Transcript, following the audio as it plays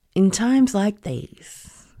In times like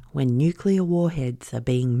these, when nuclear warheads are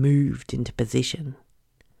being moved into position,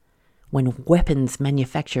 when weapons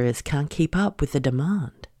manufacturers can't keep up with the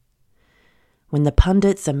demand, when the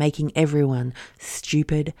pundits are making everyone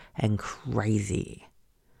stupid and crazy,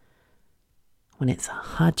 when it's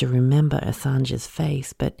hard to remember Assange's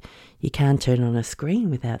face, but you can't turn on a screen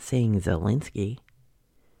without seeing Zelensky,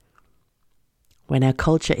 when our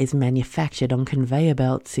culture is manufactured on conveyor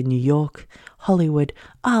belts in New York, Hollywood,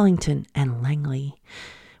 Arlington and Langley,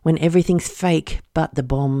 when everything's fake but the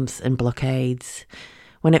bombs and blockades,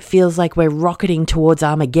 when it feels like we're rocketing towards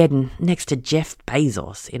Armageddon next to Jeff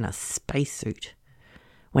Bezos in a spacesuit,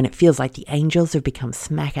 when it feels like the angels have become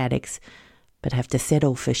smack addicts but have to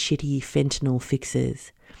settle for shitty fentanyl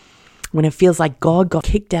fixes, when it feels like God got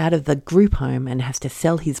kicked out of the group home and has to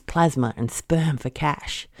sell his plasma and sperm for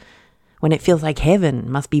cash, when it feels like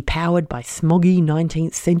heaven must be powered by smoggy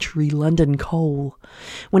 19th century London coal,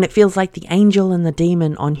 when it feels like the angel and the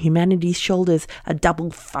demon on humanity's shoulders are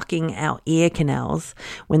double fucking our ear canals,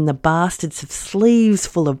 when the bastards have sleeves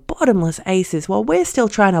full of bottomless aces while we're still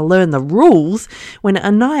trying to learn the rules, when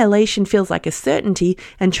annihilation feels like a certainty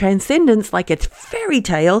and transcendence like a fairy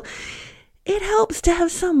tale, it helps to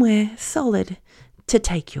have somewhere solid to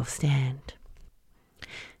take your stand.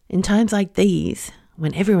 In times like these,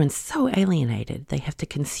 when everyone's so alienated, they have to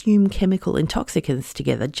consume chemical intoxicants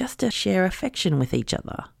together just to share affection with each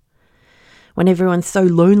other. When everyone's so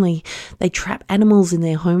lonely, they trap animals in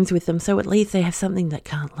their homes with them so at least they have something that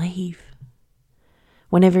can't leave.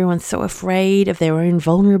 When everyone's so afraid of their own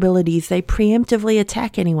vulnerabilities, they preemptively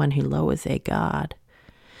attack anyone who lowers their guard.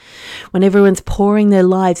 When everyone's pouring their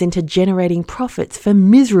lives into generating profits for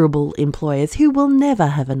miserable employers who will never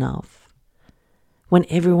have enough. When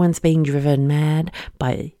everyone's being driven mad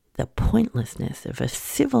by the pointlessness of a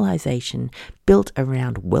civilization built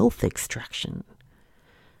around wealth extraction.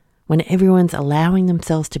 When everyone's allowing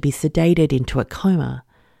themselves to be sedated into a coma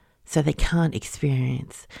so they can't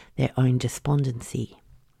experience their own despondency.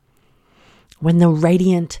 When the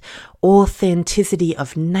radiant authenticity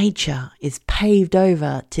of nature is paved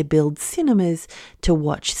over to build cinemas to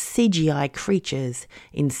watch CGI creatures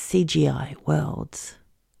in CGI worlds.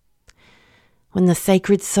 When the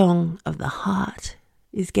sacred song of the heart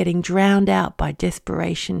is getting drowned out by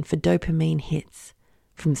desperation for dopamine hits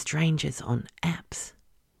from strangers on apps.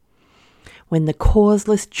 When the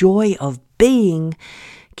causeless joy of being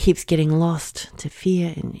keeps getting lost to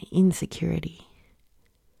fear and insecurity.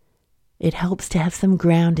 It helps to have some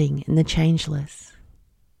grounding in the changeless.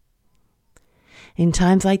 In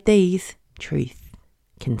times like these, truth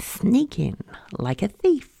can sneak in like a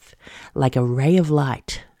thief, like a ray of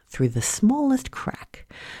light through the smallest crack,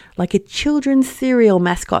 like a children's cereal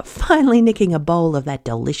mascot finally nicking a bowl of that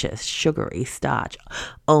delicious sugary starch.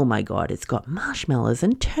 Oh my God, it's got marshmallows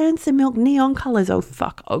and turns the milk neon colors. Oh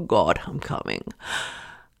fuck, oh God, I'm coming.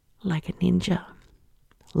 Like a ninja,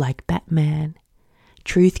 like Batman,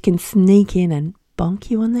 truth can sneak in and bonk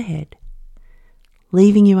you on the head,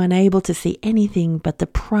 leaving you unable to see anything but the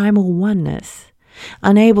primal oneness.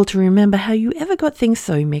 Unable to remember how you ever got things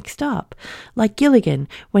so mixed up, like Gilligan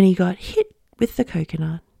when he got hit with the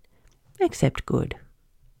coconut, except good.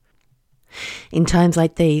 In times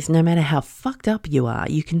like these, no matter how fucked up you are,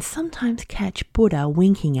 you can sometimes catch Buddha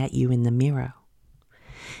winking at you in the mirror.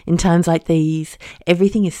 In times like these,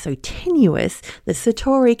 everything is so tenuous that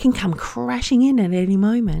Satori can come crashing in at any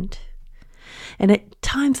moment. And at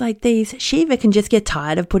times like these, Shiva can just get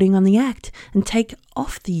tired of putting on the act and take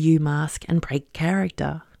off the you mask and break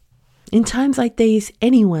character. In times like these,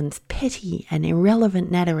 anyone's petty and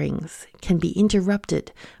irrelevant natterings can be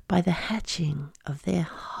interrupted by the hatching of their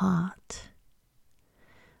heart.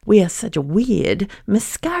 We are such weird,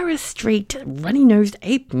 mascara-streaked, runny-nosed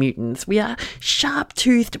ape mutants. We are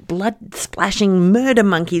sharp-toothed, blood-splashing murder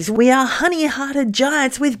monkeys. We are honey-hearted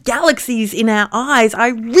giants with galaxies in our eyes. I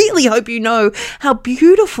really hope you know how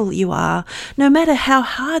beautiful you are, no matter how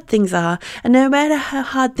hard things are, and no matter how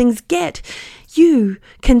hard things get. You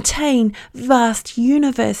contain vast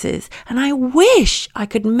universes, and I wish I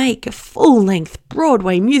could make full-length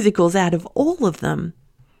Broadway musicals out of all of them.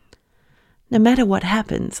 No matter what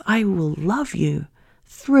happens, I will love you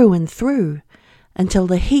through and through until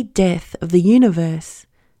the heat death of the universe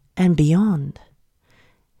and beyond.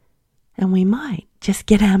 And we might just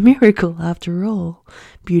get our miracle after all,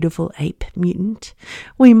 beautiful ape mutant.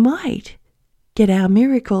 We might get our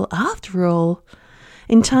miracle after all.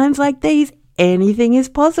 In times like these, anything is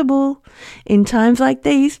possible. In times like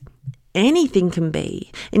these, anything can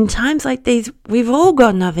be. In times like these, we've all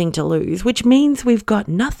got nothing to lose, which means we've got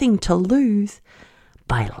nothing to lose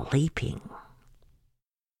by leaping.